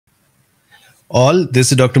All.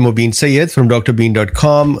 This is Dr. Mobeen Sayed from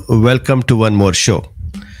drbeen.com. Welcome to one more show.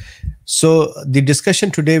 So the discussion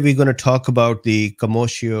today, we're going to talk about the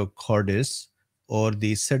Commotio cordis, or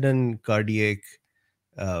the sudden cardiac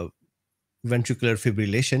uh, ventricular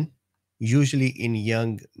fibrillation, usually in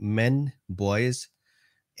young men, boys,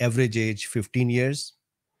 average age 15 years,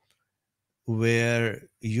 where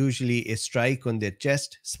usually a strike on their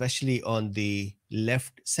chest, especially on the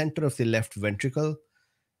left center of the left ventricle,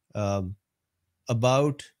 um,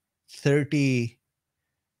 about 30-pound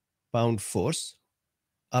force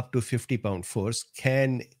up to 50-pound force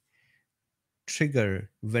can trigger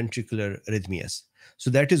ventricular arrhythmias. So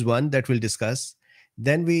that is one that we'll discuss.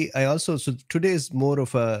 Then so today is more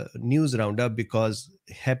of a news roundup because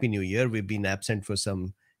Happy New Year. We've been absent for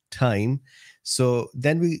some time. So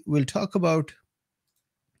then we will talk about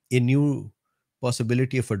a new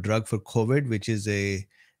possibility of a drug for COVID, which is a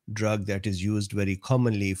drug that is used very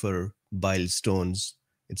commonly for bile stones.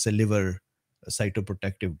 It's a liver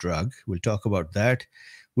cytoprotective drug. We'll talk about that.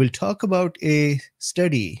 We'll talk about a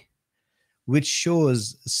study which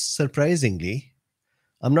shows, surprisingly,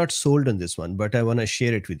 I'm not sold on this one, but I want to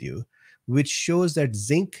share it with you, which shows that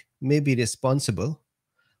zinc may be responsible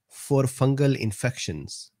for fungal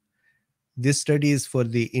infections. This study is for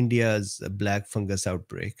the India's black fungus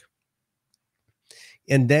outbreak.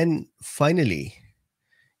 And then finally,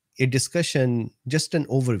 a discussion, just an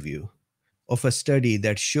overview of a study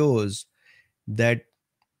that shows that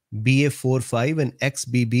BA45 and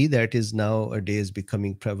XBB, that is nowadays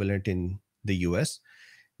becoming prevalent in the US,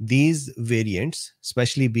 these variants,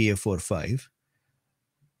 especially BA45,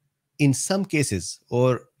 in some cases,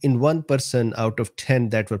 or in 1% out of 10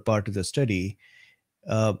 that were part of the study,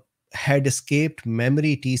 had escaped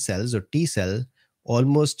memory T cells or T cell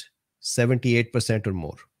almost 78% or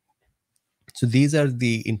more. So these are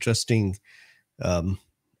the interesting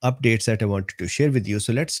updates that I wanted to share with you.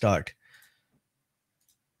 So let's start.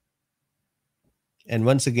 And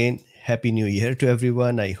once again, Happy New Year to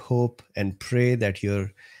everyone. I hope and pray that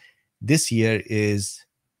this year is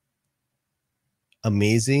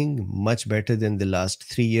amazing, much better than the last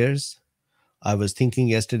 3 years. I was thinking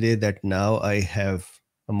yesterday that now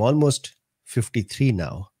I'm almost 53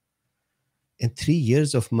 now. And 3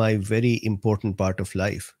 years of my very important part of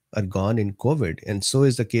life are gone in COVID. And so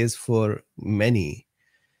is the case for many.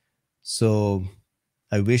 So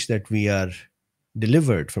I wish that we are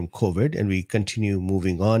delivered from COVID and we continue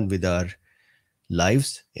moving on with our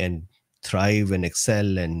lives and thrive and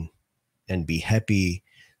excel and be happy.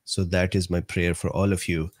 So that is my prayer for all of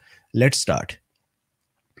you. Let's start.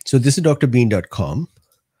 So this is drbeen.com.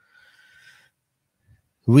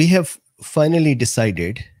 We have finally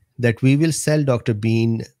decided that we will sell Dr.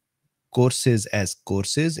 Bean courses as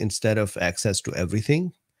courses instead of access to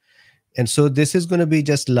everything. And so this is going to be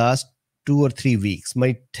just last 2 or 3 weeks.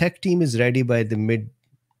 My tech team is ready by the mid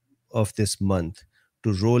of this month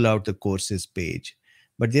to roll out the courses page,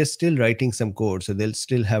 but they're still writing some code, so they'll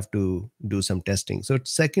still have to do some testing. So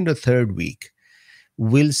second or third week,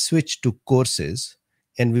 we'll switch to courses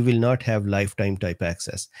and we will not have lifetime type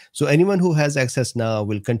access. So anyone who has access now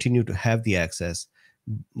will continue to have the access,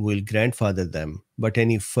 will grandfather them, but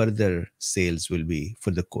any further sales will be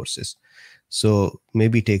for the courses. So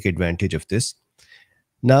maybe take advantage of this.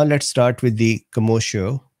 Now let's start with the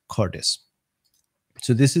Commotio cordis.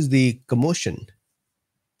 So this is the commotion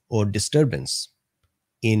or disturbance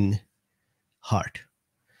in heart.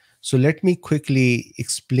 So let me quickly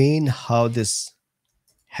explain how this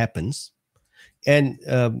happens. And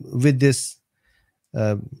with this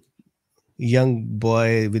young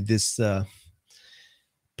boy, with this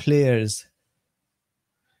player's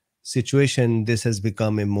situation, this has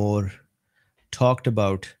become a more talked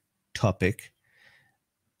about topic.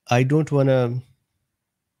 I don't want to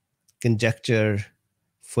conjecture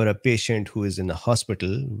for a patient who is in a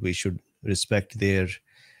hospital. We should respect their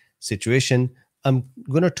situation. I'm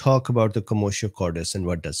going to talk about the Commotio cordis and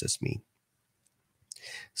what does this mean.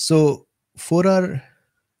 So for our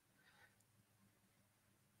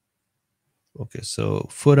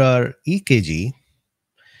EKG,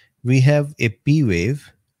 we have a P wave,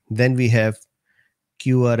 then we have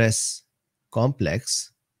QRS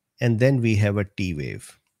complex, and then we have a T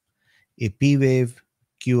wave. A P wave,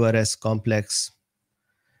 QRS complex,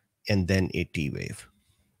 and then a T wave.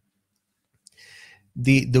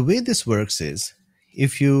 The way this works is,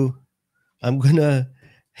 I'm gonna,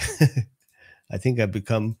 I think I've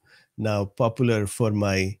become now popular for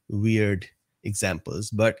my weird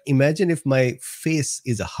examples, but imagine if my face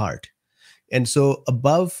is a heart. And so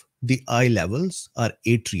above the eye levels are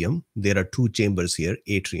atrium. There are 2 chambers here,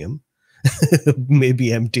 atrium.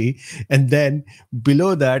 maybe empty. And then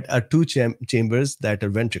below that are two chambers that are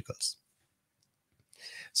ventricles.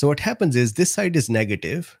 So what happens is this side is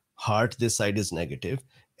negative, heart, this side is negative,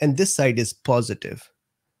 and this side is positive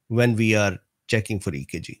when we are checking for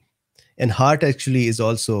EKG. And heart actually is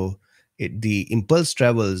also, the impulse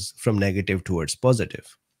travels from negative towards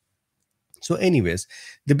positive. So anyways,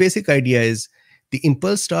 the basic idea is the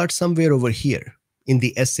impulse starts somewhere over here in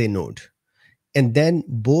the SA node. And then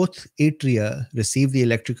both atria receive the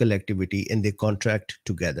electrical activity and they contract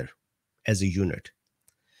together as a unit.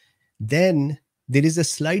 Then there is a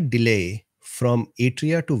slight delay from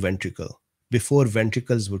atria to ventricle before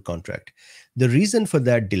ventricles would contract. The reason for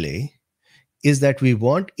that delay is that we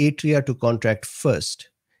want atria to contract first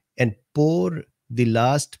and pour the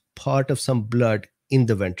last part of some blood in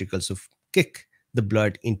the ventricle. So kick the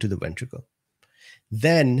blood into the ventricle.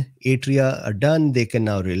 Then atria are done, they can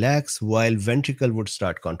now relax while ventricle would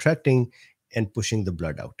start contracting and pushing the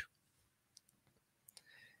blood out.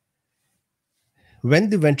 When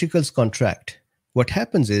the ventricles contract, what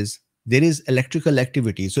happens is there is electrical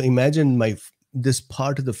activity. So imagine this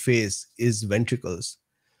part of the face is ventricles.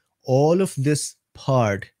 All of this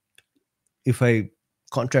part, if I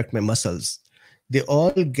contract my muscles, they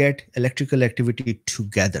all get electrical activity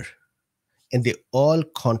together and they all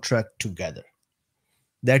contract together.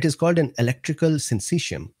 That is called an electrical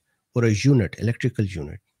syncytium or a unit, electrical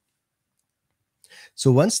unit.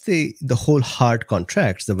 So once the whole heart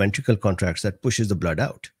contracts, the ventricle contracts, that pushes the blood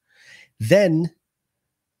out. Then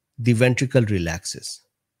the ventricle relaxes.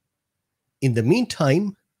 In the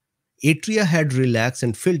meantime, atria had relaxed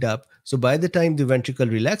and filled up. So by the time the ventricle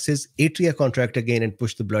relaxes, atria contract again and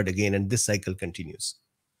push the blood again, and this cycle continues.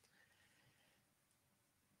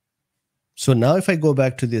 So now if I go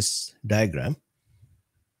back to this diagram,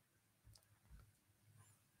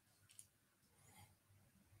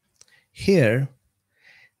 here,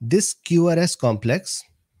 this QRS complex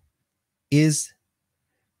is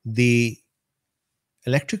the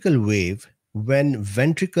electrical wave when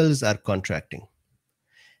ventricles are contracting.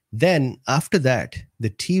 Then after that, the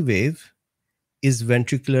T wave is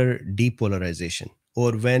ventricular depolarization,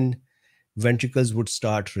 or when ventricles would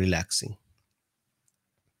start relaxing.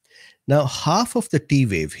 Now, half of the T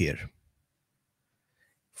wave here,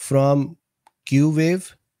 from Q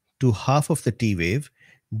wave to half of the T wave,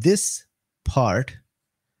 this part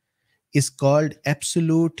is called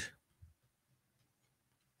absolute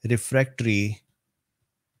refractory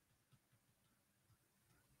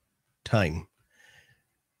time.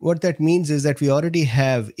 What that means is that we already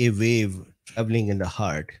have a wave traveling in the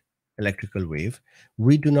heart, electrical wave.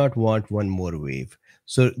 We do not want one more wave.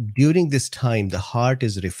 So during this time, the heart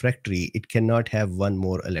is refractory. It cannot have one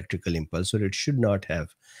more electrical impulse, or it should not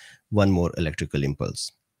have one more electrical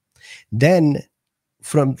impulse. Then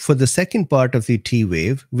for the second part of the T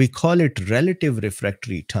wave, we call it relative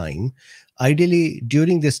refractory time. Ideally,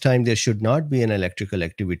 during this time, there should not be an electrical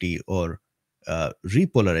activity or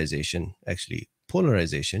repolarization, actually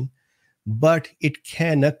polarization, but it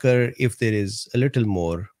can occur if there is a little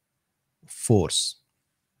more force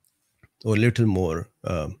or a little more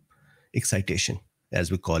excitation,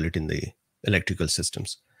 as we call it in the electrical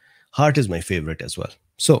systems. Heart is my favorite as well.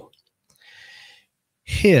 So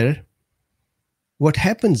here, what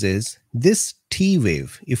happens is this T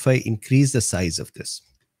wave, if I increase the size of this,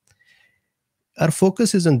 our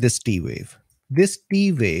focus is on this T wave. This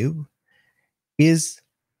T wave is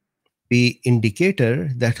the indicator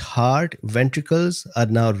that heart ventricles are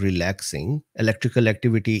now relaxing. Electrical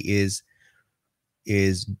activity is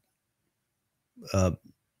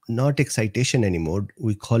not excitation anymore.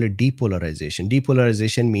 We call it depolarization.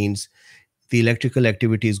 Depolarization means the electrical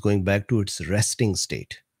activity is going back to its resting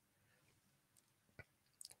state.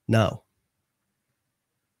 Now,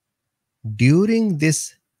 during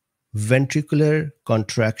this ventricular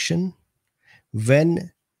contraction,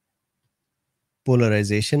 when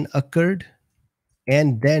polarization occurred,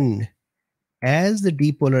 and then as the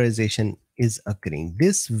depolarization is occurring,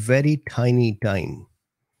 this very tiny time,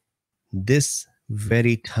 this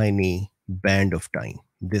very tiny band of time,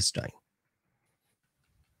 this time,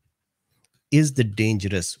 is the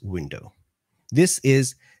dangerous window. This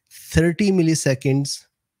is 30 milliseconds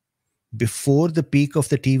before the peak of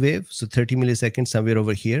the T wave, so 30 milliseconds somewhere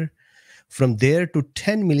over here, from there to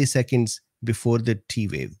 10 milliseconds before the T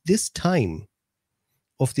wave. This time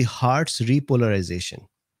of the heart's repolarization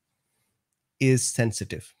is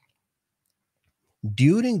sensitive.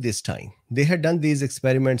 During this time, they had done these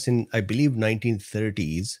experiments in, I believe,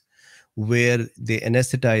 1930s, where they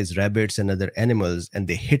anesthetize rabbits and other animals and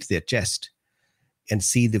they hit their chest and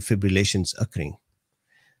see the fibrillations occurring.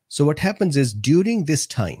 So what happens is during this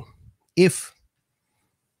time, if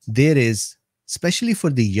there is, especially for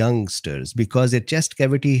the youngsters, because their chest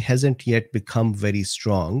cavity hasn't yet become very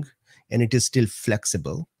strong and it is still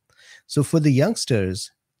flexible. So for the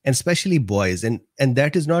youngsters, and especially boys, and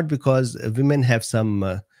that is not because women have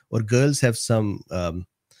some or girls have some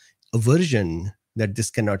aversion that this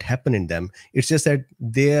cannot happen in them. It's just that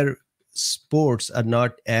their sports are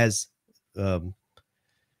not as um,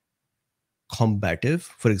 combative.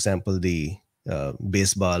 For example, the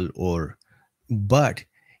baseball or, but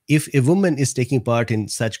if a woman is taking part in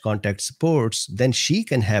such contact sports, then she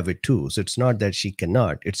can have it too. So it's not that she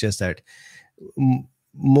cannot. It's just that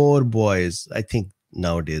more boys, I think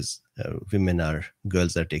nowadays,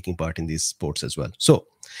 girls are taking part in these sports as well. So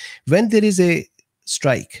when there is a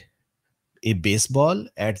strike, a baseball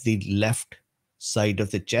at the left side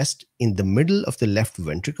of the chest in the middle of the left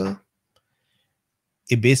ventricle,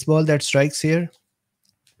 a baseball that strikes here,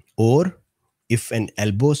 or if an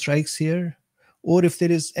elbow strikes here, or if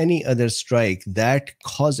there is any other strike that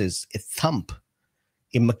causes a thump,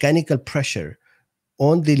 a mechanical pressure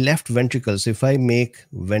on the left ventricle. So if I make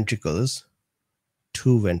ventricles,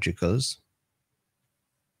 two ventricles,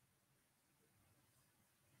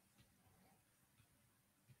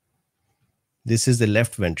 this is the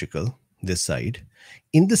left ventricle, this side.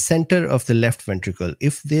 In the center of the left ventricle,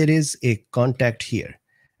 if there is a contact here,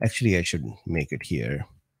 actually I should make it here,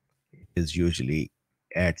 it is usually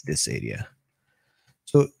at this area.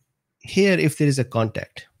 So here, if there is a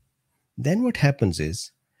contact, then what happens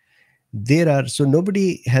is so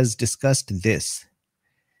nobody has discussed this.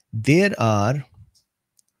 There are,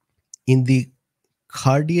 in the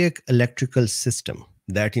cardiac electrical system,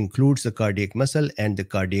 that includes the cardiac muscle and the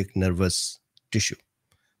cardiac nervous tissue,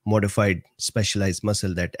 modified specialized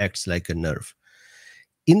muscle that acts like a nerve.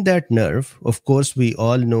 In that nerve, of course, we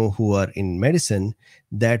all know who are in medicine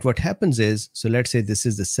that what happens is, so let's say this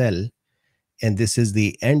is the cell and this is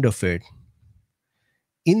the end of it.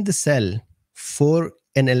 In the cell, for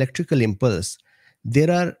an electrical impulse,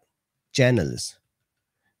 there are channels.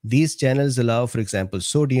 These channels allow, for example,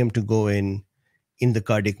 sodium to go in the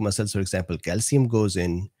cardiac muscles. For example, calcium goes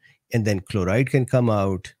in, and then chloride can come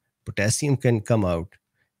out, potassium can come out.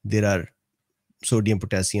 There are sodium,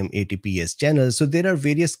 potassium, ATPase channels. So there are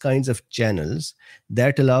various kinds of channels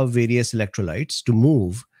that allow various electrolytes to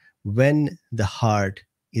move when the heart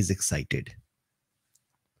is excited.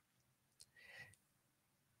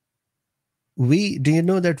 Do you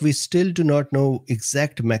know that we still do not know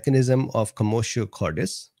exact mechanism of commotio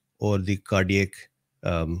cordis, or the cardiac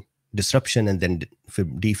disruption and then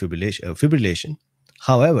fibrillation.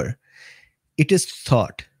 However, it is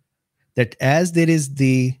thought that as there is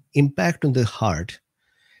the impact on the heart,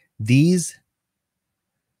 these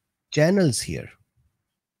channels here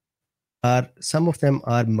some of them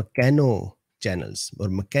are mechano channels or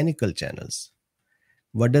mechanical channels.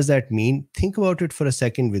 What does that mean? Think about it for a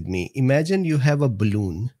second with me. Imagine you have a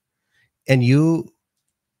balloon and you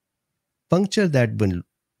puncture that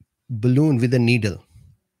balloon with a needle.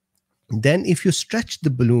 Then if you stretch the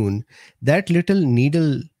balloon, that little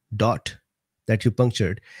needle dot that you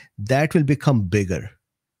punctured, that will become bigger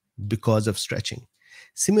because of stretching.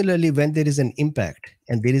 Similarly, when there is an impact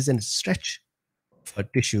and there is a stretch of a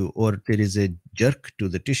tissue, or there is a jerk to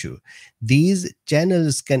the tissue, these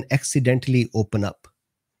channels can accidentally open up.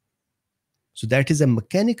 So that is a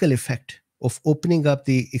mechanical effect of opening up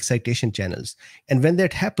the excitation channels. And when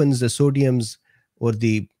that happens, the sodiums or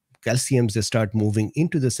the calciums, they start moving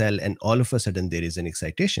into the cell, and all of a sudden there is an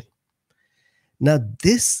excitation. Now,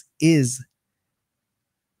 this is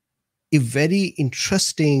a very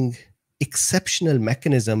interesting, exceptional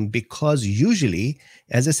mechanism, because usually,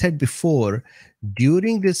 as I said before,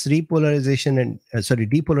 during this depolarization,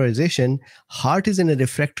 heart is in a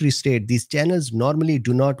refractory state. These channels normally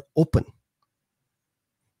do not open.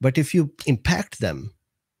 But if you impact them,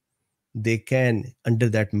 they can, under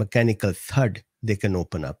that mechanical thud, they can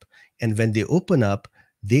open up. And when they open up,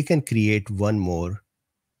 they can create one more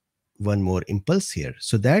impulse here.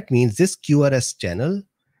 So that means this QRS channel,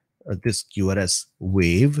 this QRS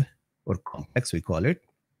wave or complex, we call it,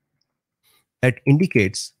 that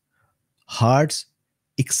indicates heart's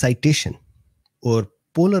excitation or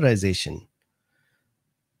polarization,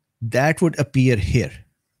 that would appear here.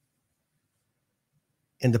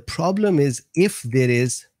 And the problem is, if there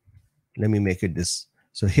is, let me make it this.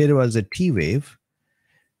 So here was a T wave.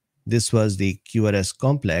 This was the QRS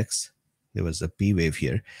complex. There was a P wave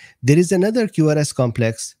here. There is another QRS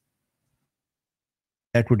complex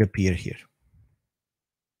that would appear here.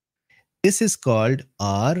 This is called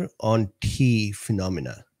R on T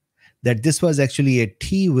phenomena. That this was actually a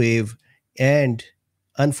T wave, and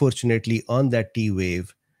unfortunately on that T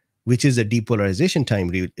wave, which is a depolarization time,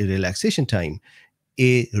 relaxation time,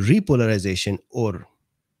 a repolarization or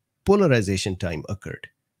polarization time occurred.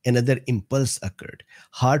 Another impulse occurred.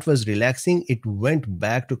 Heart was relaxing, it went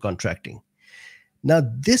back to contracting. Now,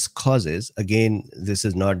 this causes, again, this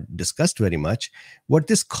is not discussed very much. What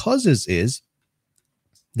this causes is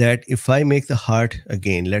that if I make the heart,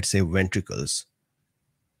 again, let's say ventricles,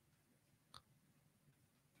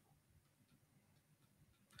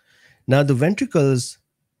 now the ventricles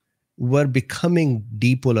were becoming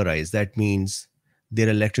depolarized. That means their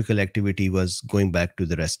electrical activity was going back to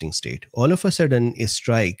the resting state. All of a sudden, a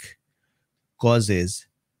strike causes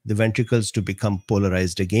the ventricles to become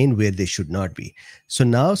polarized again where they should not be. So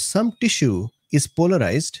now some tissue is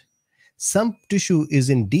polarized, some tissue is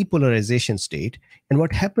in depolarization state. And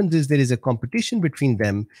what happens is there is a competition between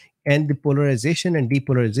them, and the polarization and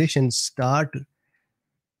depolarization start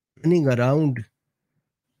running around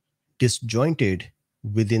disjointed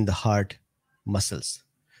within the heart muscles.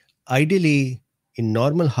 Ideally, in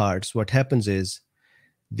normal hearts, what happens is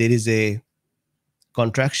there is a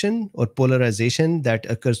contraction or polarization that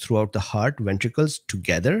occurs throughout the heart ventricles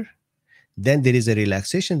together. Then there is a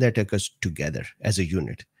relaxation that occurs together as a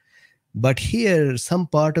unit. But here, some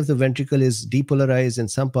part of the ventricle is depolarized and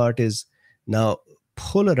some part is now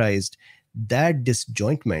polarized. That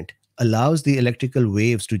disjointment allows the electrical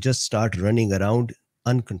waves to just start running around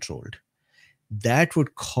uncontrolled. That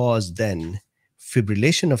would cause then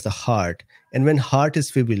fibrillation of the heart. And when heart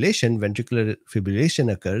is fibrillation, ventricular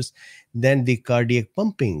fibrillation occurs, then the cardiac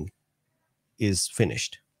pumping is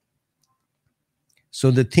finished.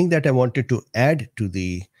 So the thing that I wanted to add to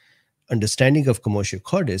the understanding of commotio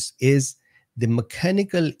cordis is the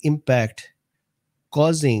mechanical impact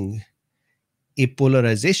causing a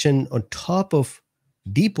polarization on top of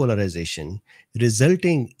depolarization,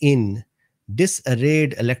 resulting in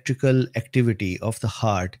disarrayed electrical activity of the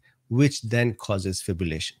heart, which then causes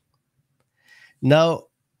fibrillation. Now,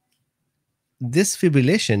 this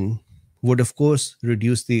fibrillation would, of course,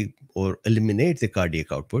 reduce the or eliminate the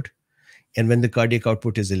cardiac output. And when the cardiac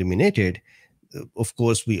output is eliminated, of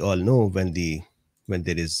course, we all know when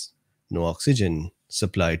there is no oxygen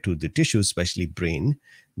supply to the tissue, especially brain,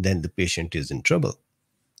 then the patient is in trouble.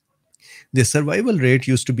 The survival rate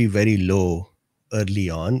used to be very low early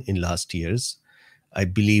on in last years, I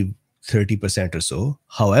believe 30% or so.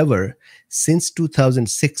 However, since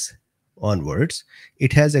 2006 onwards,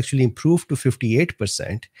 it has actually improved to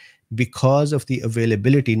 58% because of the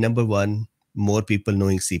availability, number one, more people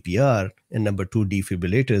knowing CPR, and number two,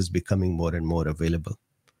 defibrillators becoming more and more available.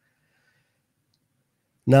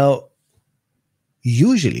 Now,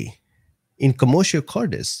 usually in commotio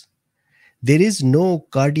cordis, there is no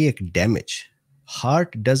cardiac damage.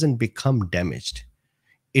 Heart doesn't become damaged.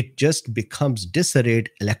 It just becomes disarrayed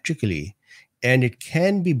electrically, and it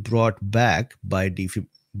can be brought back by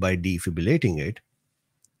defibrillating it.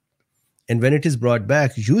 And when it is brought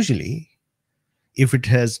back, usually, if it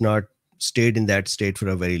has not stayed in that state for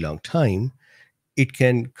a very long time, it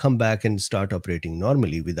can come back and start operating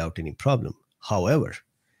normally without any problem. However,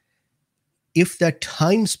 if that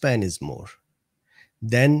time span is more,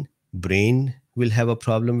 then brain will have a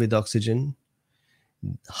problem with oxygen.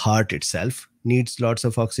 Heart itself needs lots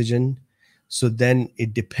of oxygen. So then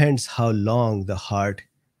it depends how long the heart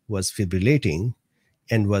was fibrillating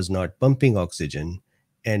and was not pumping oxygen,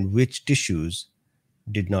 and which tissues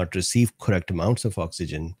did not receive correct amounts of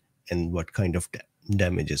oxygen, and what kind of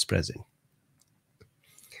damage is present.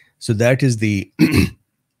 So that is the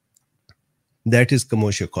that is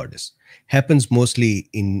commotio cordis. Happens mostly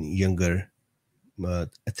in younger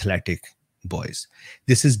athletic boys.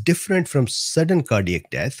 This is different from sudden cardiac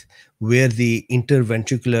death, where the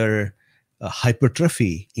interventricular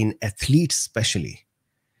hypertrophy in athletes especially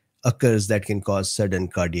occurs that can cause sudden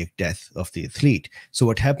cardiac death of the athlete. So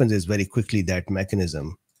what happens is very quickly that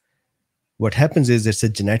mechanism, what happens is it's a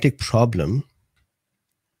genetic problem.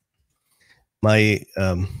 My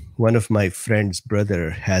one of my friend's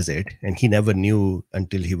brother has it, and he never knew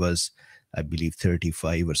until he was, I believe,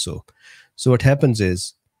 35 or so. So what happens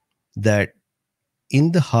is that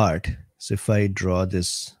in the heart, so if I draw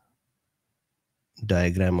this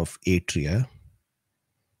diagram of atria,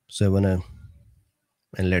 so I want to,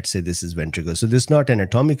 and let's say this is ventricle. So this is not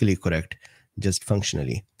anatomically correct, just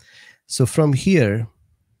functionally. So from here,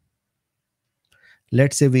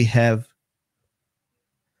 let's say we have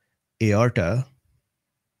aorta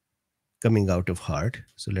coming out of heart.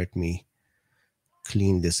 So let me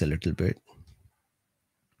clean this a little bit.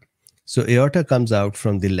 So aorta comes out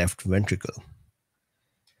from the left ventricle.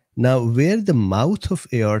 Now, where the mouth of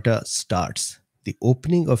aorta starts, the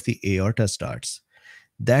opening of the aorta starts,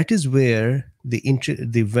 That is where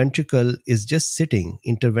the ventricle is just sitting,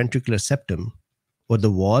 interventricular septum, or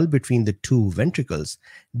the wall between the two ventricles,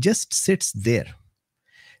 just sits there.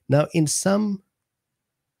 Now, in some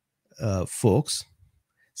folks,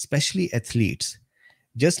 especially athletes,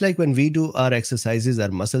 just like when we do our exercises,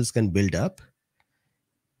 our muscles can build up.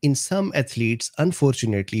 In some athletes,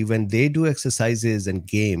 unfortunately, when they do exercises and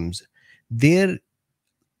games, their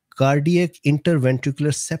cardiac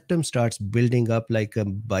interventricular septum starts building up like a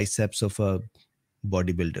biceps of a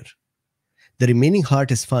bodybuilder. The remaining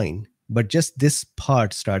heart is fine, but just this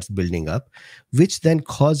part starts building up, which then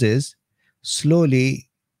causes slowly,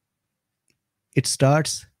 it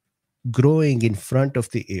starts growing in front of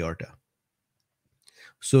the aorta.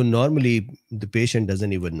 So normally the patient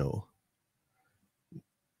doesn't even know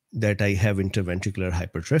that I have interventricular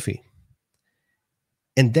hypertrophy.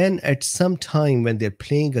 And then at some time when they're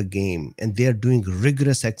playing a game and they're doing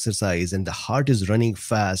rigorous exercise and the heart is running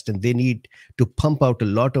fast and they need to pump out a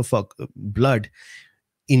lot of blood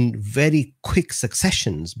in very quick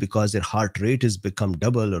successions because their heart rate has become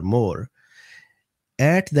double or more,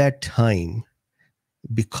 at that time,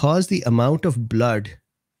 because the amount of blood,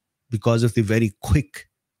 because of the very quick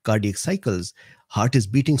cardiac cycles, heart is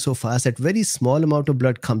beating so fast that very small amount of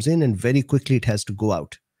blood comes in and very quickly it has to go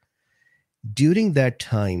out. During that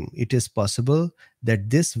time, it is possible that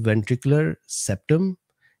this ventricular septum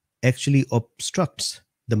actually obstructs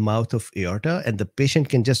the mouth of aorta and the patient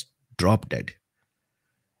can just drop dead.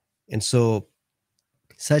 And so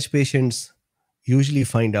such patients usually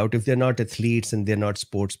find out, if they're not athletes and they're not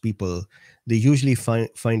sports people, they usually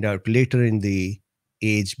find out later in the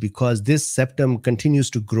age, because this septum continues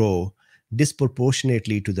to grow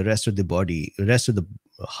disproportionately to the rest of the body, the rest of the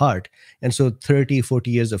heart. And so 30, 40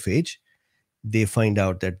 years of age, they find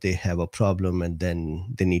out that they have a problem and then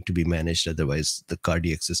they need to be managed. Otherwise, the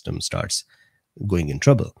cardiac system starts going in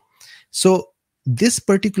trouble. So this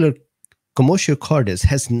particular Commotio cordis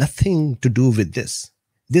has nothing to do with this.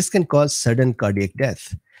 This can cause sudden cardiac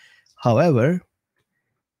death. However,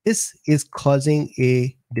 this is causing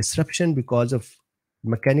a disruption because of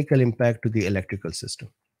mechanical impact to the electrical system.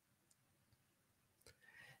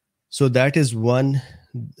 So that is one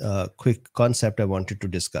quick concept I wanted to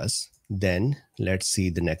discuss. Then let's see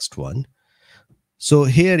the next one. So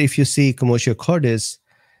here, if you see Commotio cordis,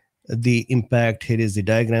 the impact, here is the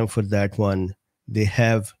diagram for that one. They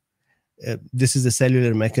have, this is the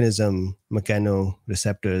cellular mechanism,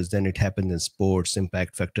 mechanoreceptors, then it happens in sports,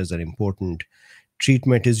 impact factors are important.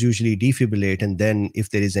 Treatment is usually defibrillate, and then if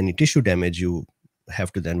there is any tissue damage, you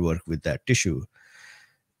have to then work with that tissue.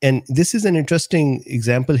 And this is an interesting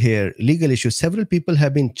example here, legal issue. Several people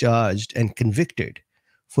have been charged and convicted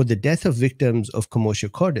for the death of victims of Commotio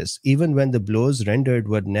cordis, even when the blows rendered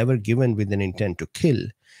were never given with an intent to kill.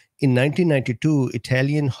 In 1992,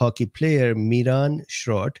 Italian hockey player Miran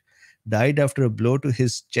Schrott died after a blow to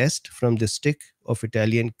his chest from the stick of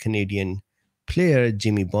Italian-Canadian player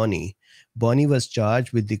Jimmy Bonney. Bonney was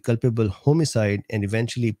charged with the culpable homicide and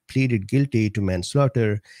eventually pleaded guilty to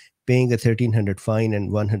manslaughter, paying a $1,300 fine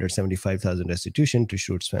and $175,000 restitution to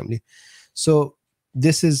Schrott's family. So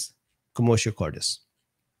this is Commotio cordis.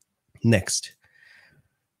 Next.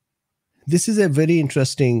 This is a very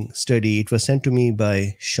interesting study. It was sent to me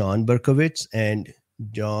by Sean Berkowitz and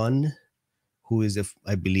John, who is,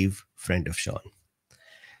 I believe, friend of Sean.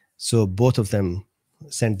 So both of them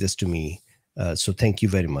sent this to me. So thank you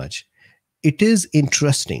very much. It is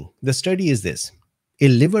interesting. The study is this. A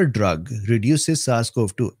liver drug reduces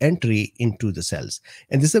SARS-CoV-2 entry into the cells.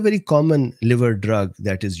 And this is a very common liver drug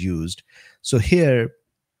that is used. So here,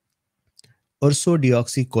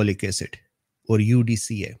 Ursodeoxycholic acid, or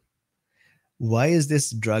UDCA. Why is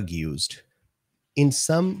this drug used? In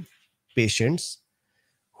some patients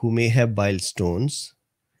who may have bile stones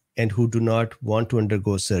and who do not want to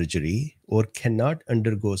undergo surgery or cannot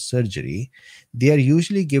undergo surgery, they are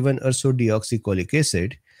usually given ursodeoxycholic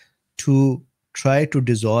acid to try to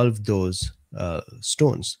dissolve those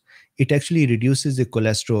stones. It actually reduces the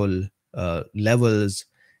cholesterol levels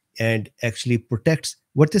and actually protects.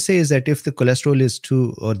 What they say is that if the cholesterol is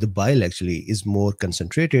too, or the bile actually is more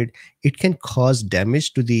concentrated, it can cause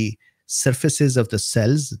damage to the surfaces of the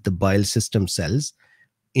cells, the bile system cells,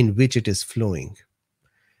 in which it is flowing.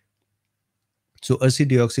 So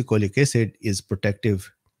ursodeoxycholic acid is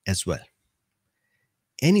protective as well.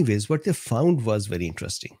 Anyways, what they found was very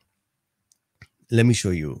interesting. Let me show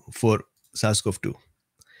you for SARS-CoV-2.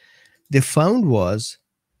 They found was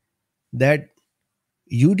that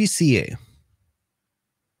UDCA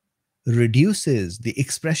reduces the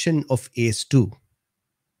expression of ACE2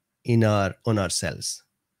 on our cells.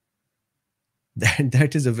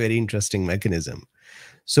 That is a very interesting mechanism.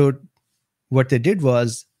 So what they did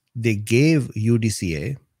was they gave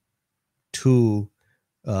UDCA to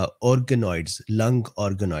organoids, lung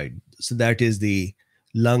organoid. So that is the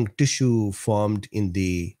lung tissue formed in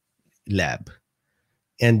the lab.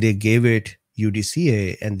 And they gave it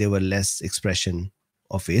UDCA and there were less expression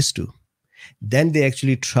of ACE2. Then they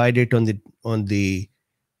actually tried it on the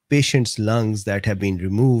patient's lungs that have been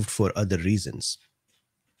removed for other reasons.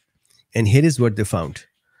 And here is what they found.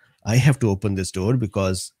 I have to open this door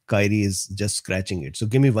because Kyrie is just scratching it. So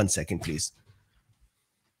give me 1 second, please.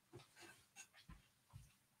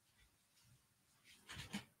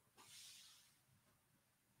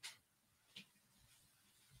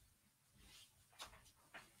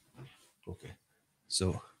 Okay.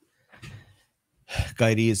 So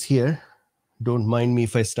Kyrie is here. Don't mind me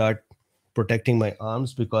if I start protecting my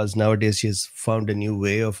arms because nowadays she has found a new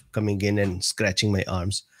way of coming in and scratching my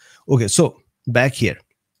arms. Okay, so back here.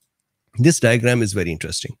 This diagram is very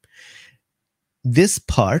interesting. This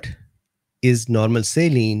part is normal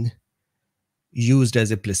saline used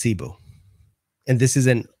as a placebo. And this is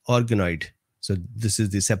an organoid. So this is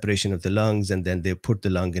the separation of the lungs, and then they put the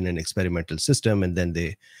lung in an experimental system, and then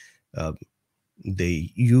they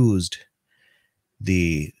used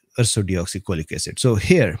the ursodeoxycholic acid. So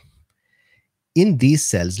here, in these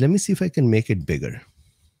cells, let me see if I can make it bigger.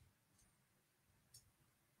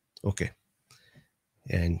 Okay.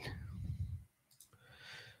 And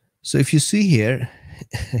so if you see here,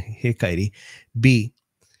 hey Kyrie, B,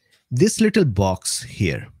 this little box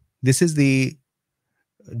here, this is the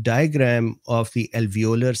diagram of the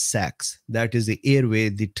alveolar sacs. That is the airway,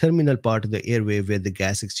 the terminal part of the airway where the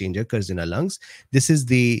gas exchange occurs in our lungs. This is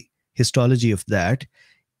the histology of that.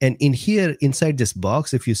 And in here, inside this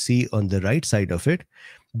box, if you see on the right side of it,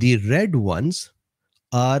 the red ones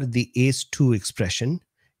are the ACE2 expression,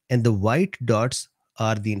 and the white dots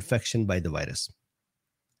are the infection by the virus.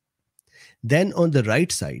 Then on the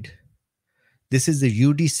right side, this is the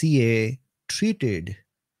UDCA treated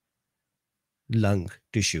lung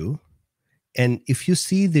tissue. And if you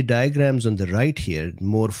see the diagrams on the right here,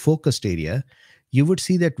 more focused area, you would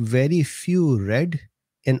see that very few red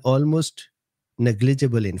and almost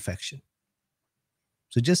negligible infection.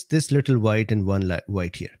 So just this little white and one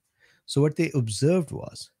white here. So what they observed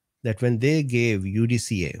was that when they gave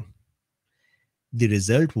UDCA, the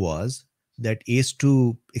result was that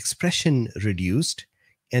ACE2 expression reduced,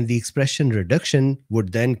 and the expression reduction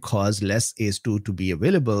would then cause less ACE2 to be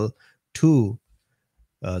available to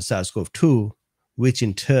SARS-CoV-2, which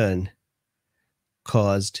in turn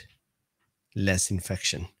caused less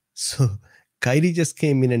infection. So Kyrie just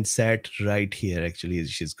came in and sat right here. Actually,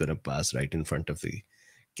 she's going to pass right in front of the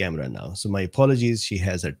camera now. So my apologies. She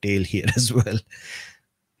has her tail here as well.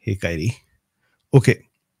 Hey, Kyrie. Okay.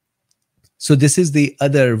 So this is the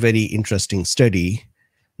other very interesting study.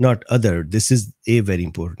 Not other, this is a very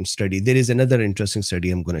important study. There is another interesting study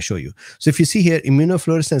I'm going to show you. So if you see here,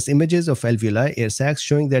 immunofluorescence images of alveoli, air sacs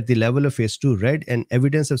showing that the level of ACE2 red and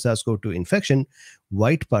evidence of SARS-CoV-2 infection,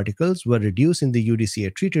 white particles were reduced in the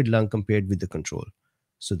UDCA treated lung compared with the control.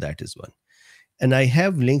 So that is one. And I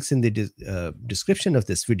have links in the description of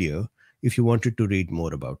this video if you wanted to read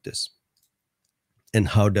more about this. And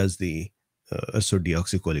how does the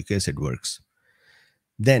ursodeoxycholic acid works.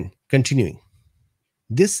 Then continuing.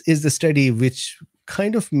 This is the study which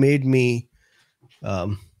kind of made me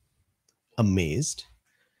amazed.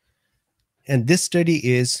 And this study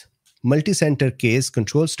is multi-center case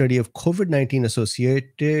control study of COVID-19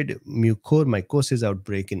 associated mucormycosis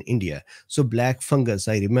outbreak in India. So black fungus,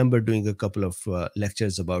 I remember doing a couple of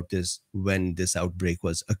lectures about this when this outbreak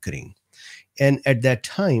was occurring. And at that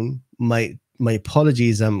time, my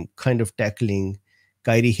apologies, I'm kind of tackling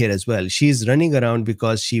Kyrie here as well. She's running around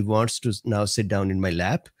because she wants to now sit down in my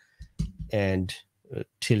lap, and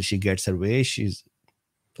till she gets her way, she's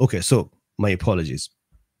okay. So my apologies.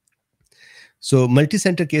 So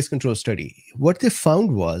multi-center case control study. What they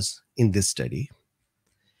found was in this study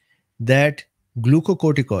that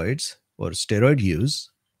glucocorticoids or steroid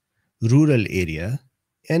use, rural area,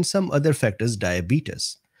 and some other factors,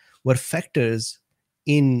 diabetes, were factors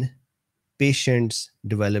in patients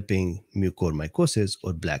developing mucormycosis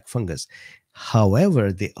or black fungus.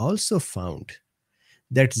 However, they also found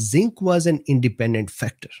that zinc was an independent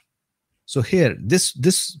factor. So here, this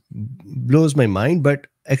blows my mind, but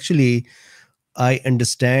actually I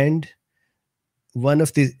understand one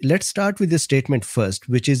of the, let's start with the statement first,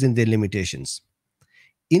 which is in the limitations.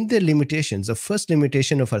 In the limitations, the first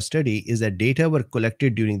limitation of our study is that data were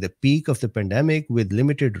collected during the peak of the pandemic with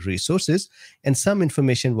limited resources, and some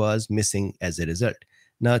information was missing as a result.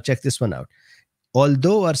 Now, check this one out.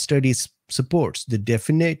 Although our study supports the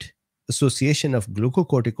definite association of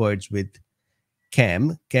glucocorticoids with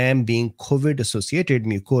CAM being COVID-associated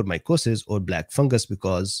mucormycosis or black fungus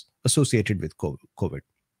because associated with COVID.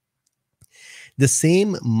 The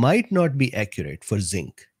same might not be accurate for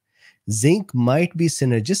zinc. Zinc might be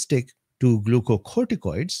synergistic to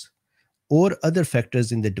glucocorticoids or other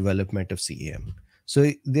factors in the development of CAM.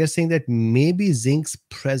 So they're saying that maybe zinc's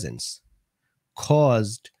presence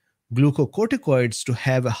caused glucocorticoids to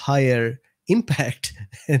have a higher impact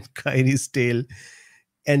and Kyrie's tail,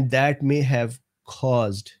 and that may have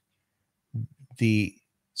caused the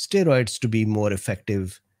steroids to be more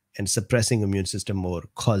effective and suppressing immune system more,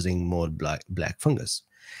 causing more black fungus.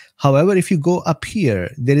 However, if you go up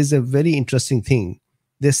here, there is a very interesting thing.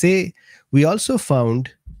 They say we also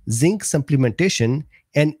found zinc supplementation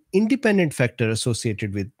an independent factor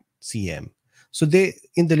associated with CM. So they,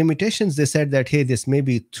 in the limitations, they said that, hey, this may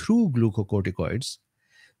be through glucocorticoids,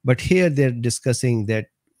 but here they're discussing that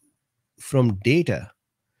from data,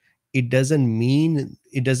 it doesn't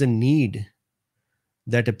need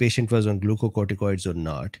that a patient was on glucocorticoids or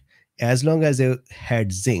not. As long as they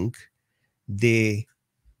had zinc, they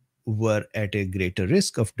were at a greater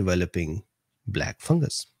risk of developing black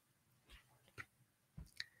fungus.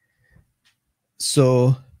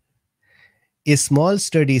 So a small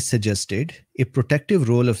study suggested a protective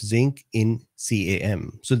role of zinc in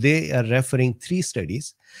CAM. So they are referring 3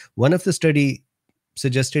 studies. One of the study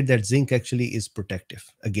suggested that zinc actually is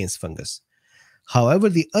protective against fungus. However,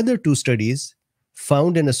 the other 2 studies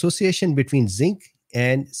found an association between zinc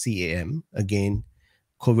and CAM, again,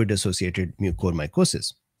 COVID-associated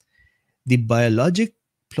mucormycosis. The biologic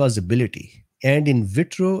plausibility and in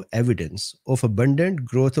vitro evidence of abundant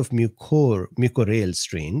growth of mucorale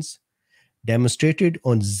strains demonstrated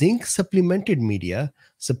on zinc supplemented media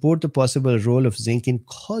support the possible role of zinc in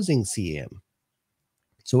causing CAM.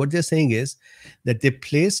 So what they're saying is that they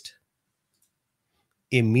placed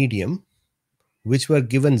a medium which were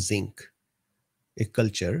given zinc, a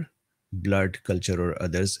culture, blood culture or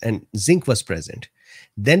others, and zinc was present.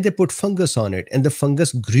 Then they put fungus on it and the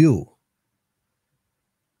fungus grew.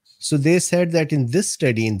 So they said that in this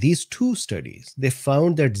study, in these 2 studies, they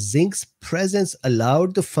found that zinc's presence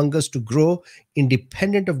allowed the fungus to grow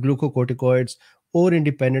independent of glucocorticoids or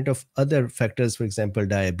independent of other factors, for example,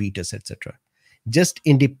 diabetes, etc. Just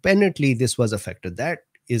independently, this was a factor. That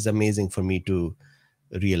is amazing for me to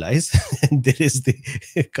realize. And there is the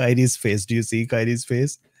Kyrie's face. Do you see Kyrie's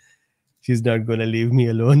face? She's not going to leave me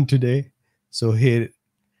alone today. So here,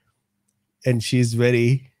 and she's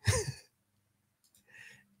very...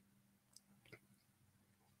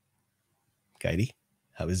 Kyrie,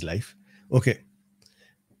 how is life? Okay.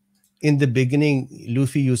 In the beginning,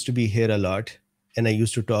 Luffy used to be here a lot, and I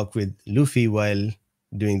used to talk with Luffy while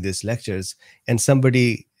doing these lectures, and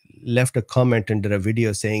somebody left a comment under a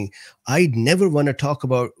video saying, I'd never want to talk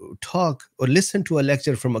or listen to a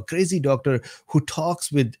lecture from a crazy doctor who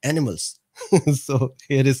talks with animals. So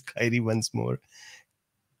here is Kyrie once more.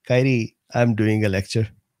 Kyrie, I'm doing a lecture,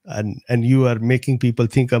 and you are making people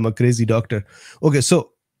think I'm a crazy doctor. Okay,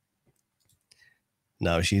 so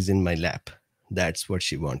now she's in my lap. That's what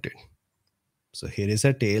she wanted. So here is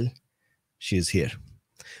her tail. She's here.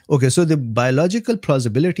 Okay, so the biological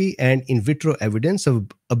plausibility and in vitro evidence of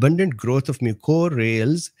abundant growth of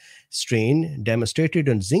mucorales strain demonstrated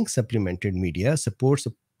on zinc supplemented media supports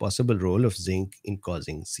a possible role of zinc in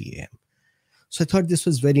causing CAM. So I thought this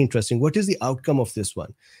was very interesting. What is the outcome of this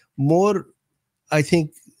one? More, I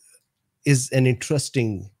think, is an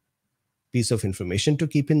interesting piece of information to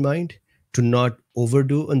keep in mind, to not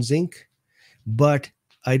overdo on zinc. But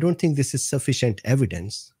I don't think this is sufficient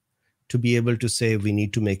evidence to be able to say we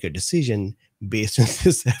need to make a decision based on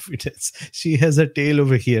this evidence. She has a tail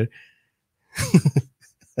over here.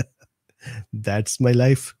 That's my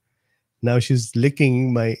life. Now she's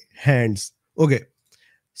licking my hands. Okay,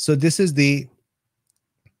 so this is the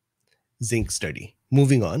zinc study.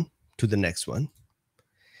 Moving on to the next one.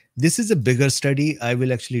 This is a bigger study. I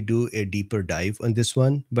will actually do a deeper dive on this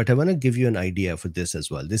one, but I want to give you an idea for this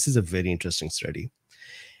as well. This is a very interesting study.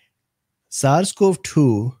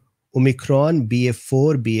 SARS-CoV-2 Omicron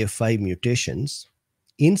BA4, BA5 mutations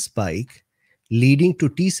in spike leading to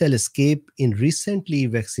T-cell escape in recently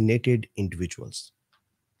vaccinated individuals.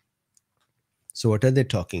 So what are they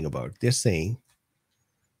talking about? They're saying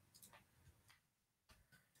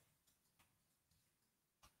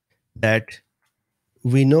that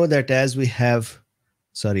we know that as we have,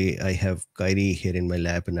 sorry, I have Kyrie here in my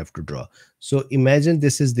lap and I have to draw. So imagine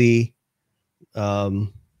this is the,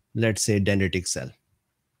 let's say, dendritic cell,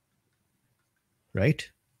 right?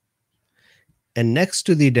 And next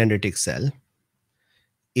to the dendritic cell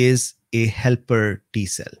is a helper T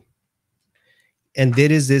cell. And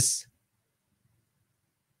there is this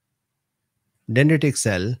dendritic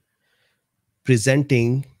cell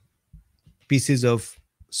presenting pieces of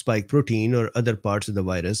spike protein or other parts of the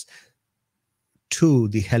virus to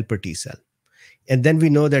the helper T cell. And then we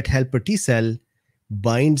know that helper T cell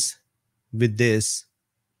binds with this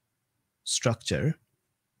structure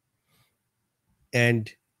and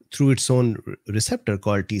through its own receptor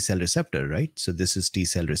called T cell receptor, right? So this is T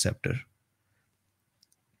cell receptor.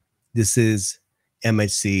 This is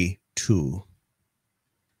MHC2.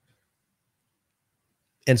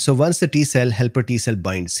 And so once the T cell, helper T cell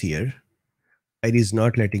binds here, it is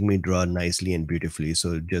not letting me draw nicely and beautifully.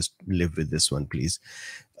 So just live with this one, please.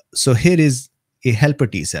 So here is a helper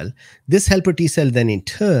T cell. This helper T cell then in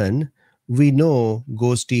turn, we know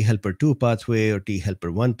goes T helper 2 pathway or T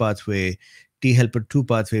helper 1 pathway. T helper 2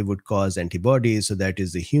 pathway would cause antibodies. So that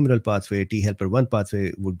is the humoral pathway. T helper 1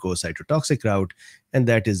 pathway would go cytotoxic route. And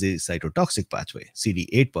that is the cytotoxic pathway,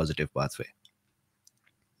 CD8 positive pathway.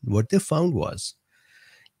 What they found was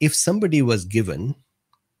if somebody was given,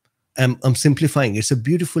 I'm simplifying, it's a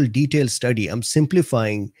beautiful detailed study. I'm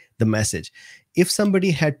simplifying the message. If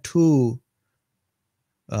somebody had two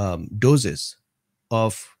doses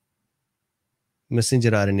of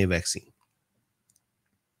messenger RNA vaccine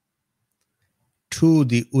to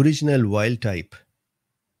the original wild type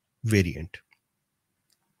variant,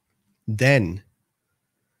 then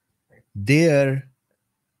their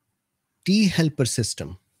T helper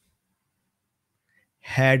system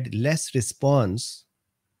had less response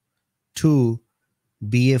to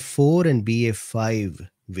BA4 and BA5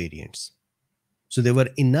 variants. So there were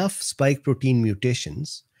enough spike protein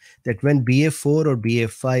mutations that when BA4 or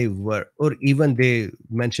BA5 were, or even they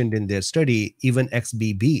mentioned in their study, even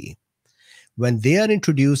XBB, when they are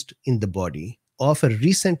introduced in the body of a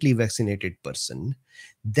recently vaccinated person,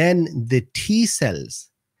 then the T cells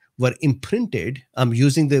were imprinted. I'm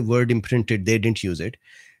using the word imprinted, they didn't use it.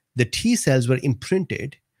 The T cells were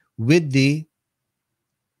imprinted with the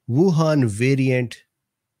Wuhan variant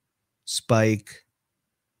spike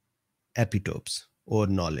epitopes or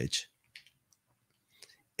knowledge.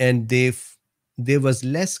 And there was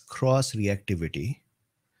less cross reactivity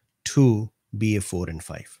to BA4 and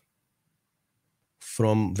 5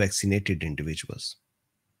 from vaccinated individuals.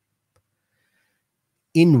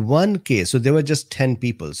 In one case, so there were just 10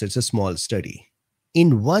 people, so it's a small study.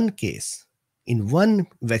 In one case, in one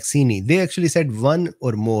vaccine, they actually said one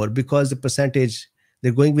or more because the percentage,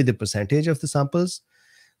 they're going with the percentage of the samples.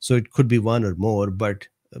 So it could be one or more, but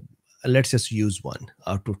let's just use one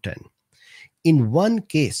out of 10. In one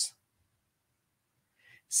case,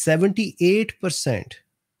 78%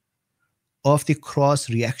 of the cross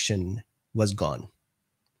reaction was gone,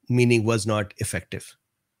 meaning was not effective.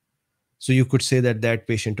 So you could say that that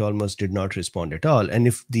patient almost did not respond at all. And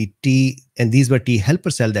if the T, and these were T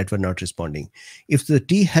helper cells that were not responding. If the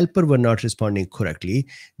T helper were not responding correctly,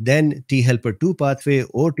 then T helper 2 pathway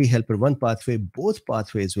or T helper 1 pathway, both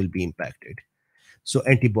pathways will be impacted. So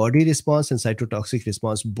antibody response and cytotoxic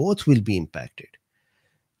response, both will be impacted.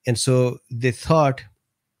 And so they thought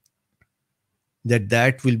that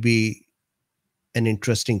that will be an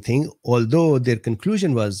interesting thing. Although their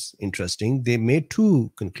conclusion was interesting, they made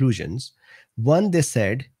two conclusions. One, they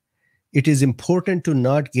said, it is important to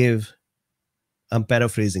not give, I'm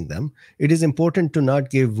paraphrasing them, it is important to not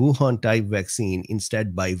give Wuhan type vaccine.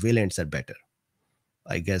 Instead, bivalents are better.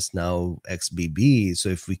 I guess now XBB. So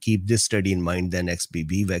if we keep this study in mind, then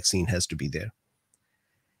XBB vaccine has to be there.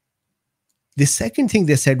 The second thing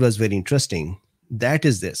they said was very interesting. That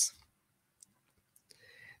is this.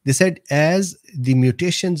 They said as the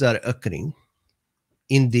mutations are occurring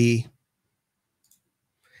in the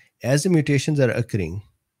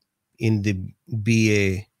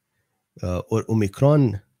BA or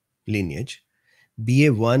Omicron lineage,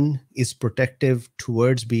 BA1 is protective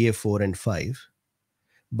towards BA4 and 5,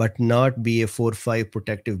 but not BA4, 5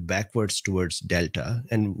 protective backwards towards Delta.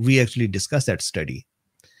 And we actually discussed that study.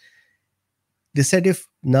 They said if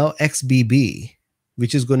now XBB,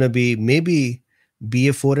 which is going to be maybe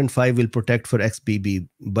BA4 and 5 will protect for XBB,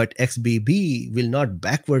 but XBB will not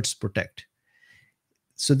backwards protect.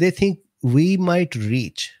 So they think we might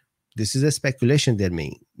reach, this is a speculation they're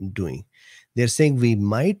doing. They're saying we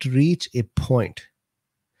might reach a point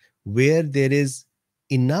where there is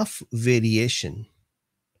enough variation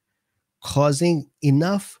causing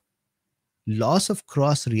enough loss of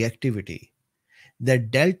cross reactivity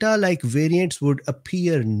that Delta-like variants would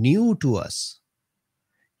appear new to us,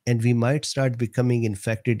 and we might start becoming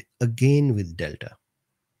infected again with Delta.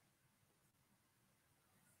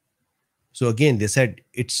 So again, they said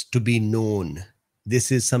it's to be known.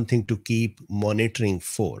 This is something to keep monitoring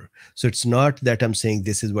for. So it's not that I'm saying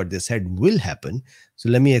this is what they said will happen. So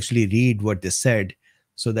let me actually read what they said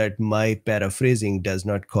so that my paraphrasing does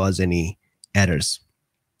not cause any errors.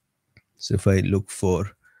 So if I look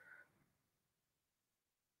for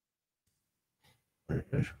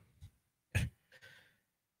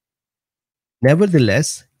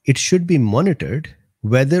nevertheless, it should be monitored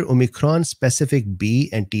whether Omicron-specific B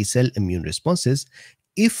and T cell immune responses,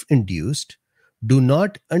 if induced, do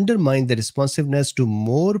not undermine the responsiveness to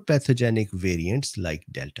more pathogenic variants like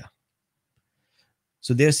Delta.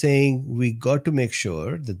 So they're saying we got to make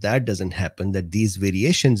sure that that doesn't happen, that these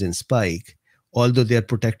variations in spike, although they're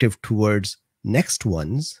protective towards next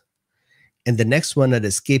ones, and the next one are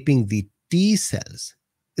escaping the T cells.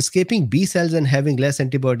 Escaping B cells and having less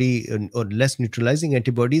antibody or less neutralizing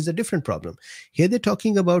antibody is a different problem. Here they're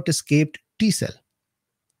talking about escaped T cell.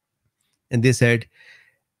 And they said,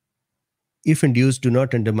 if induced, do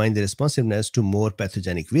not undermine the responsiveness to more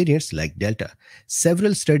pathogenic variants like Delta.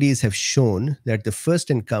 Several studies have shown that the first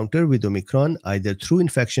encounter with Omicron, either through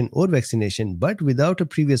infection or vaccination, but without a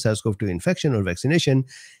previous SARS-CoV-2 infection or vaccination,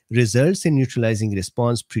 results in neutralizing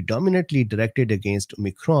response predominantly directed against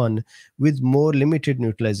Omicron, with more limited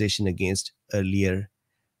neutralization against earlier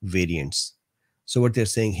variants. So what they're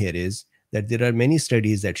saying here is that there are many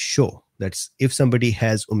studies that show that if somebody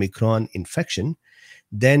has Omicron infection,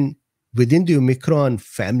 then within the Omicron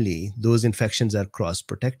family, those infections are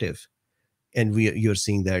cross-protective. And you're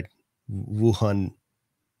seeing that Wuhan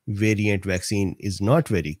variant vaccine is not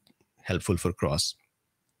very helpful for cross.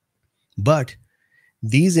 But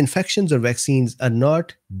these infections or vaccines are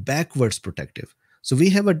not backwards protective. So we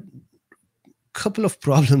have a couple of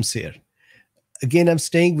problems here. Again, I'm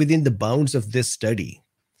staying within the bounds of this study.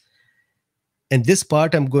 And this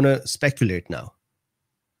part I'm going to speculate now.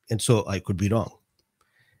 And so I could be wrong.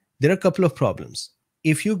 There are a couple of problems.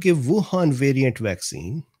 If you give Wuhan variant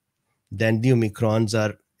vaccine, then the Omicrons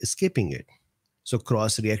are escaping it. So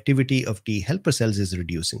cross-reactivity of T helper cells is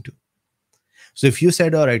reducing too. So if you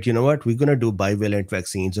said, all right, you know what, we're going to do bivalent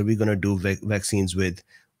vaccines or we're going to do vaccines with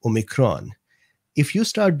Omicron. If you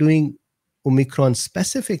start doing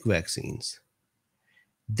Omicron-specific vaccines,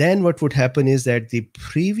 then what would happen is that the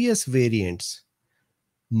previous variants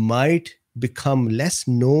might become less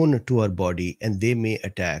known to our body and they may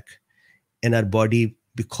attack. And our body,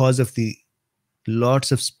 because of the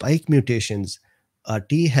lots of spike mutations, our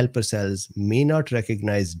T helper cells may not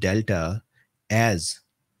recognize Delta as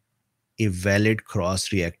a valid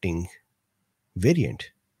cross-reacting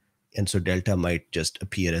variant. And so Delta might just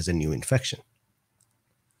appear as a new infection.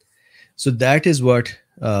 So that is what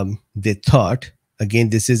they thought. Again,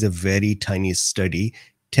 this is a very tiny study.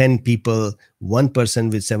 10 people, one person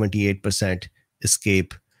with 78%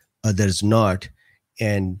 escape, others not.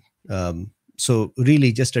 And so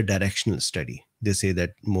really just a directional study. They say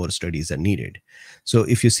that more studies are needed. So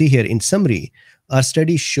if you see here in summary, our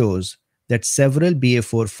study shows that several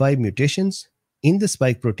BA4-5 mutations in the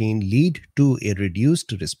spike protein lead to a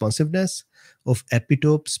reduced responsiveness of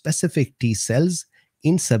epitope-specific T cells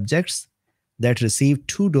in subjects that received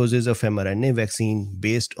 2 doses of mRNA vaccine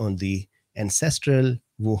based on the ancestral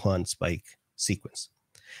Wuhan spike sequence.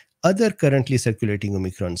 Other currently circulating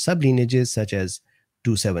Omicron sublineages such as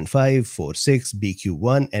 275, 46,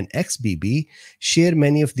 BQ1, and XBB share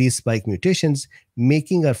many of these spike mutations,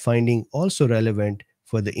 making our finding also relevant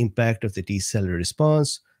for the impact of the T cell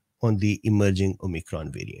response on the emerging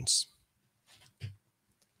Omicron variants.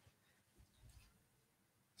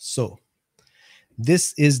 So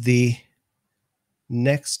this is the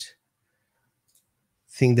next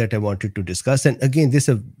thing that I wanted to discuss. And again, this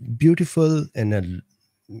is a beautiful and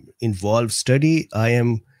involved study. I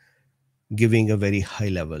am giving a very high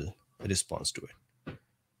level response to it.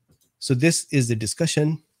 So this is the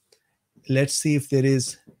discussion. Let's see if there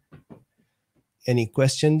is any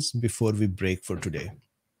questions before we break for today.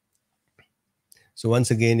 So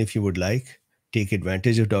once again, if you would like, take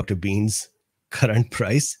advantage of Dr. Bean's current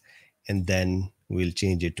price, and then we'll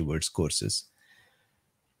change it towards courses.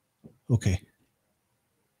 Okay.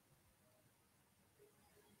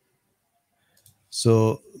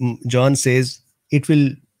 So John says it will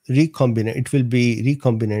recombinate. It will be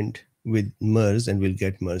recombinant with MERS, and we'll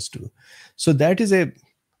get MERS too. So that is a.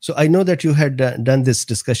 So I know that you had done this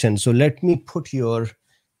discussion. So let me put your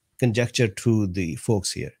conjecture to the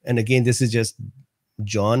folks here. And again, this is just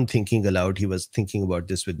John thinking aloud. He was thinking about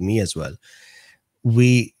this with me as well.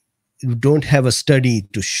 We don't have a study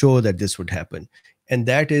to show that this would happen. And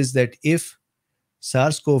that is that if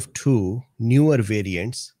SARS-CoV-2 newer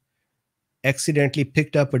variants accidentally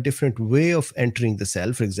picked up a different way of entering the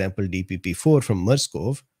cell, for example, DPP4 from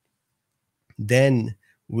MERS-CoV, then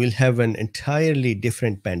we'll have an entirely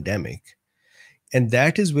different pandemic. And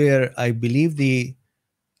that is where I believe the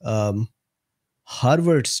um,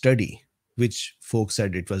 Harvard study, which folks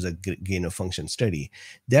said it was a gain of function study,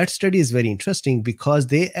 that study is very interesting because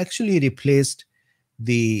they actually replaced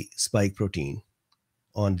the spike protein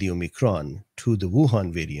on the Omicron to the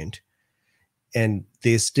Wuhan variant, and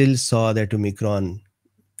they still saw that Omicron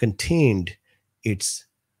contained its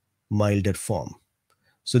milder form.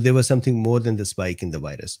 So there was something more than the spike in the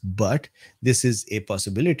virus. But this is a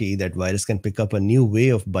possibility that virus can pick up a new way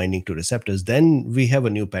of binding to receptors. Then we have a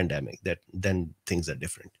new pandemic, that then things are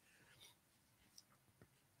different.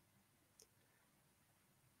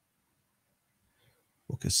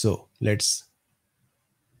 Okay, so let's.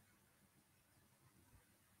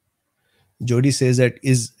 Jody says that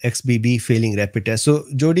is XBB failing rapid test. So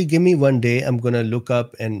Jody, give me one day. I'm going to look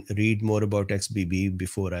up and read more about XBB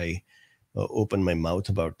before I open my mouth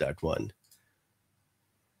about that one.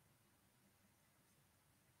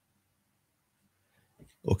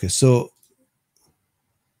 Okay, so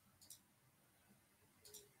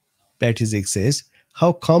Patty Zig says,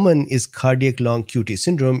 how common is cardiac long QT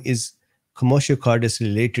syndrome? Is Commotio cordis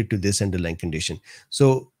related to this underlying condition?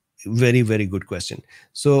 So very, very good question.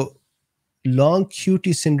 So long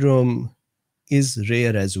QT syndrome is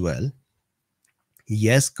rare as well.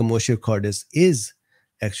 Yes, Commotio cordis is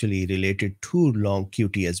actually related to long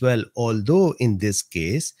QT as well, although in this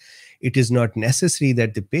case, it is not necessary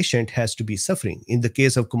that the patient has to be suffering. In the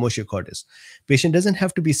case of Commotio cordis, patient doesn't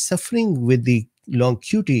have to be suffering with the long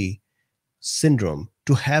QT syndrome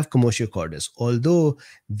to have Commotio cordis, although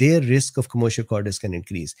their risk of Commotio cordis can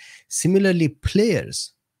increase. Similarly,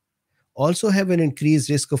 players also have an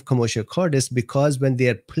increased risk of Commotio cordis because when they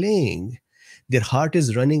are playing, their heart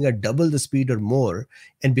is running at double the speed or more.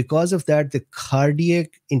 And because of that, the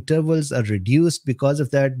cardiac intervals are reduced. Because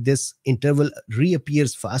of that, this interval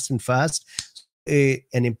reappears fast and fast. An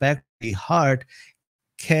impact on the heart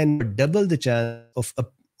can double the chance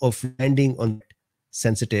of landing on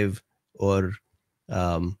sensitive or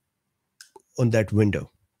on that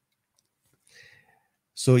window.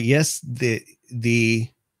 So yes, the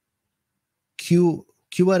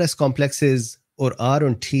QRS complexes or R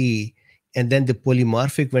on T, and then the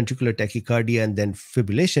polymorphic ventricular tachycardia and then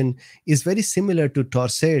fibrillation is very similar to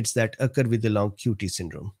torsades that occur with the long QT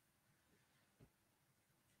syndrome.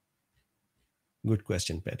 Good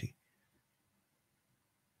question, Patty.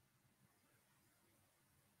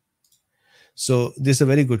 So this is a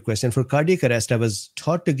very good question. For cardiac arrest, I was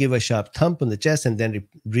taught to give a sharp thump on the chest and then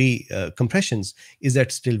compressions. Is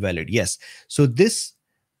that still valid? Yes. So this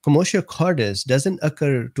Commotio cordis doesn't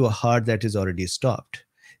occur to a heart that is already stopped.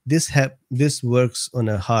 This works on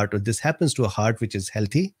a heart, or this happens to a heart which is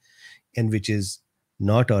healthy and which is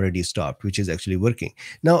not already stopped, which is actually working.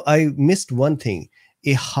 Now, I missed one thing.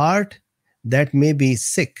 A heart that may be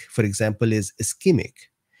sick, for example, is ischemic,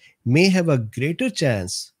 may have a greater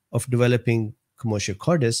chance of developing Commotio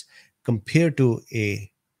cordis compared to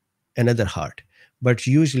another heart. But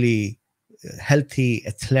usually healthy,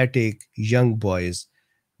 athletic, young boys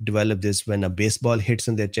develop this when a baseball hits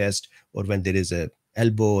on their chest or when there is a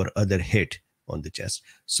elbow or other hit on the chest.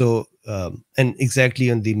 So, and exactly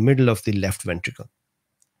on the middle of the left ventricle.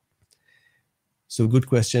 So good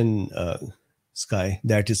question, Sky.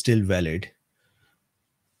 That is still valid.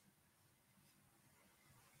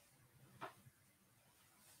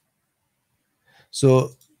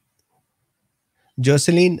 So,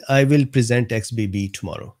 Jocelyn, I will present XBB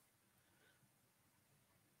tomorrow.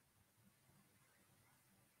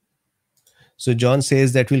 So John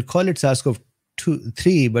says that we'll call it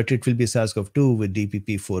SARS-CoV-3, but it will be SARS-CoV-2 with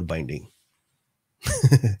DPP4 binding.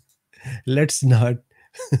 Let's not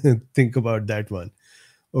think about that one.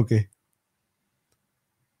 Okay.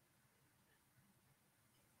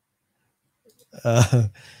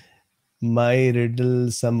 My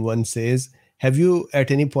riddle, someone says, have you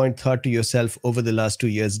at any point thought to yourself over the last 2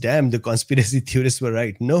 years, damn, the conspiracy theorists were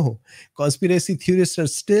right? No, conspiracy theorists are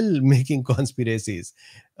still making conspiracies.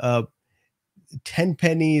 10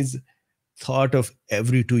 pennies thought of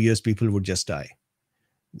every 2 years people would just die.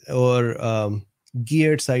 Or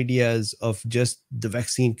Geertz ideas of just the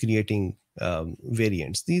vaccine creating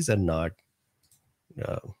variants. These are not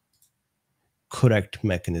correct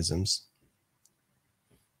mechanisms.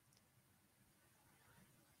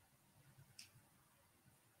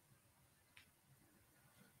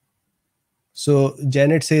 So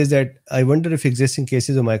Janet says that, I wonder if existing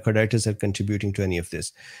cases of myocarditis are contributing to any of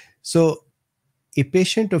this. So a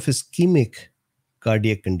patient of ischemic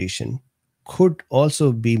cardiac condition could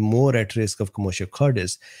also be more at risk of Commotio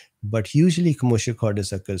cordis, but usually Commotio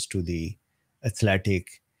cordis occurs to the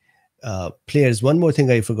athletic, players, one more thing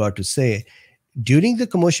I forgot to say. During the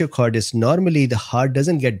commotio cordis, normally the heart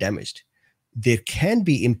doesn't get damaged. There can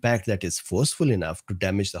be impact that is forceful enough to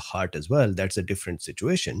damage the heart as well. That's a different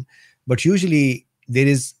situation. But usually there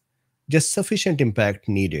is just sufficient impact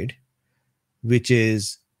needed, which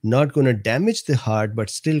is not going to damage the heart, but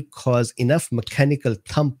still cause enough mechanical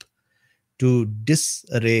thump to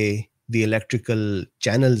disarray the electrical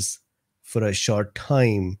channels for a short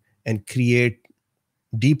time and create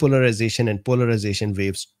depolarization and polarization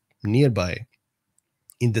waves nearby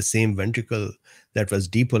in the same ventricle that was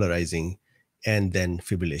depolarizing, and then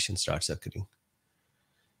fibrillation starts occurring.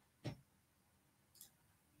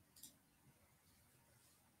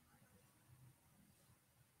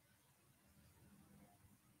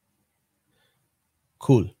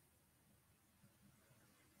 Cool.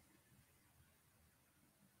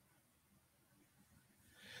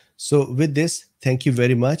 So with this, thank you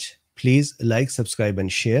very much. Please like, subscribe,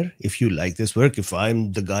 and share if you like this work. If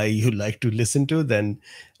I'm the guy you like to listen to, then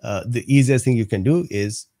the easiest thing you can do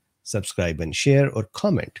is subscribe and share, or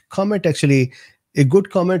comment. Comment, actually, a good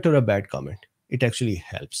comment or a bad comment, it actually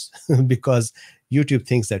helps because YouTube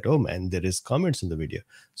thinks that, oh man, there is comments in the video.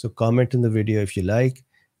 So comment in the video if you like.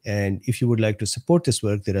 And if you would like to support this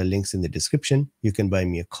work, there are links in the description. You can buy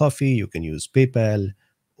me a coffee, you can use PayPal,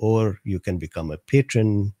 or you can become a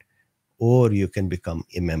patron, or you can become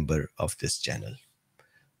a member of this channel.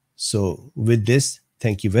 So with this,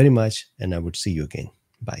 thank you very much, and I would see you again.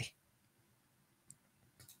 Bye.